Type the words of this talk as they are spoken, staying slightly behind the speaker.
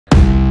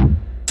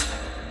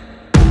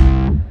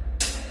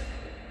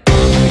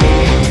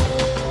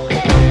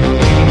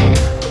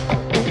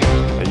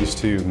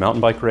to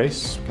mountain bike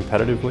race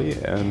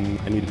competitively, and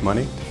I needed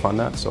money to fund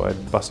that, so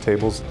I'd bus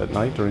tables at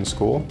night during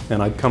school.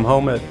 And I'd come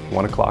home at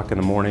 1 o'clock in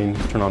the morning,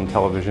 turn on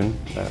television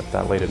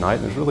that late at night,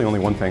 and there's really only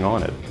one thing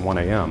on at 1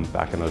 a.m.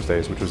 back in those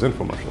days, which was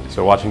infomercials.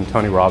 So watching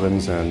Tony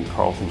Robbins and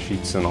Carlton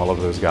Sheets and all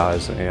of those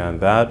guys, and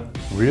that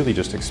really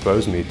just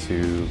exposed me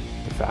to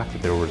the fact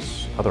that there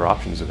was other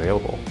options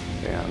available,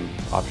 and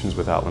options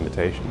without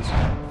limitations.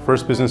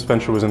 First business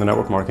venture was in the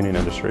network marketing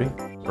industry,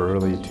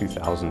 early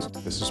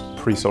 2000s. This is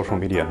pre-social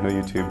media, no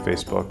YouTube,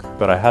 Facebook.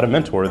 But I had a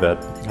mentor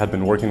that had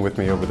been working with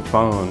me over the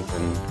phone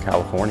in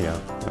California,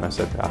 and I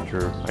said,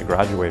 after I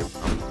graduate,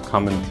 I'm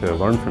coming to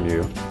learn from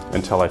you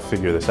until I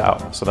figure this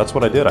out. So that's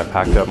what I did. I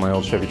packed up my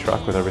old Chevy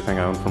truck with everything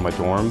I owned from my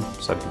dorm,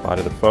 said goodbye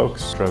to the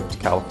folks, drove to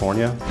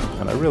California,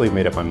 and I really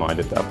made up my mind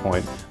at that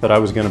point that I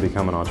was going to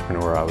become an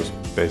entrepreneur. I was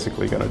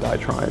basically going to die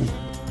trying.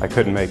 I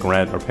couldn't make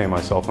rent or pay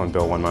my cell phone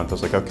bill one month. I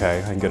was like, okay,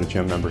 I can get a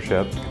gym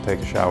membership, I can take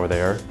a shower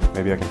there,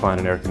 maybe I can find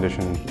an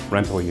air-conditioned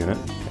rental unit,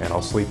 and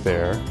I'll sleep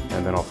there,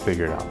 and then I'll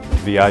figure it out.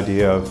 The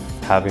idea of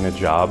having a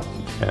job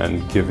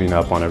and giving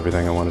up on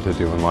everything I wanted to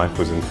do in life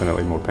was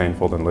infinitely more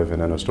painful than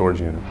living in a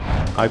storage unit.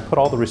 I put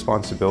all the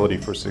responsibility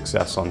for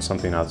success on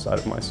something outside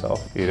of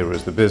myself. Either it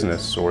was the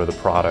business or the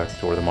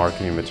product or the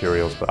marketing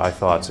materials, but I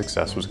thought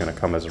success was going to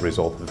come as a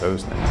result of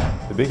those things.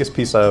 The biggest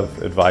piece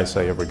of advice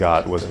I ever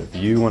got was, if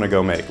you want to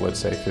go make, let's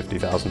say,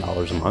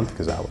 $50,000 a month,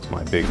 because that was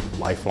my big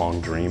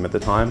lifelong dream at the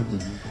time,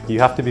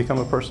 you have to become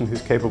a person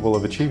who's capable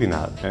of achieving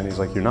that. And he's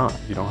like, you're not.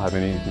 You don't have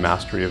any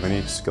mastery of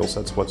any skill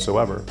sets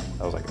whatsoever.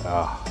 I was like,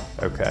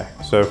 okay.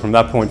 So from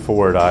that point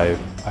forward, I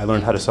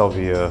learned how to sell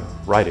via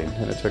writing,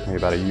 and it took me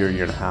about a year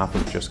and a half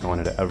of just going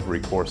into every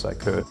course I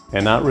could.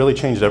 And that really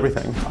changed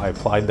everything. I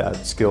applied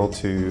that skill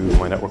to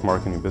my network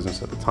marketing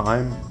business at the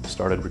time,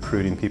 started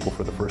recruiting people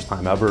for the first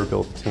time ever,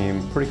 built a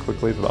team pretty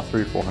quickly of about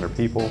 300 or 400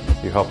 people.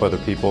 You help other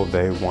people,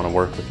 they want to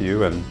work with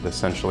you, and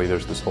essentially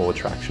there's this whole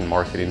attraction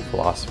marketing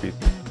philosophy.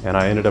 And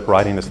I ended up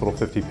writing this little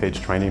 50-page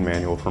training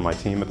manual for my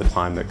team at the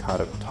time that kind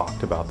of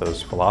talked about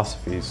those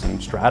philosophies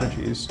and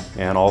strategies.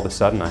 And all of a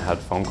sudden I had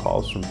phone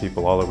calls from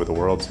people all over the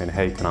world saying,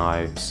 hey, can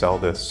I sell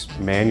this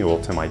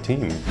manual to my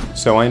team?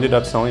 So I ended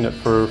up selling it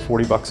for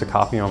 40 bucks a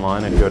copy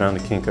online. I'd go down to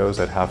Kinko's,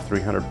 I'd have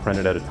 300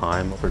 printed at a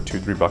time for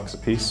 $2-3 bucks a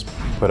piece.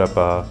 Put up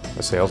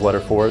a sales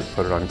letter for it,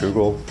 put it on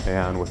Google,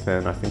 and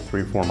within, I think,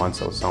 3 or 4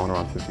 months I was selling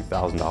around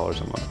 $50,000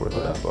 a month worth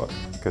of that book.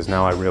 Because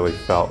now I really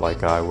felt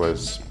like I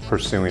was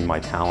pursuing my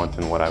talent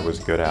and what I was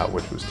good at,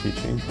 which was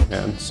teaching.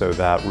 And so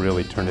that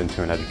really turned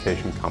into an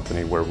education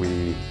company where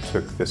we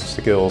took the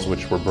skills,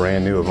 which were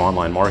brand new of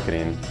online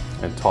marketing,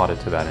 and taught it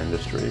to that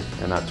industry.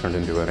 And that turned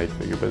into an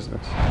 8-figure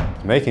business.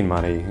 Making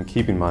money and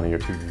keeping money are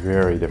two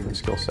very different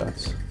skill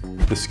sets.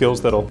 The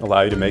skills that'll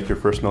allow you to make your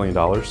first $1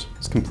 million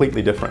is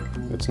completely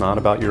different. It's not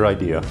about your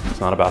idea. It's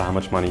not about how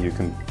much money you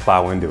can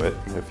plow into it.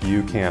 If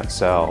you can't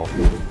sell,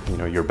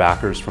 your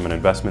backers from an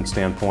investment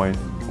standpoint,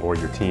 or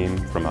your team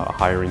from a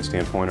hiring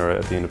standpoint, or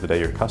at the end of the day,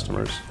 your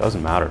customers,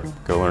 doesn't matter.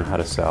 Go learn how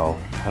to sell,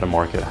 how to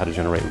market, how to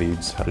generate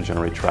leads, how to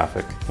generate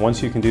traffic.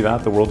 Once you can do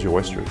that, the world's your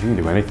oyster. You can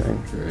do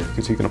anything,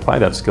 because you can apply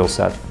that skill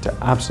set to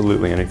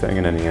absolutely anything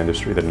in any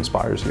industry that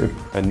inspires you.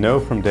 And know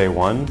from day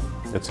one,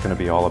 it's going to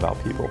be all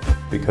about people,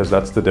 because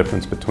that's the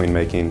difference between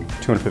making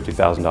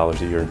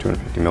 $250,000 a year and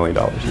 $250 million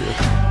a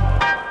year.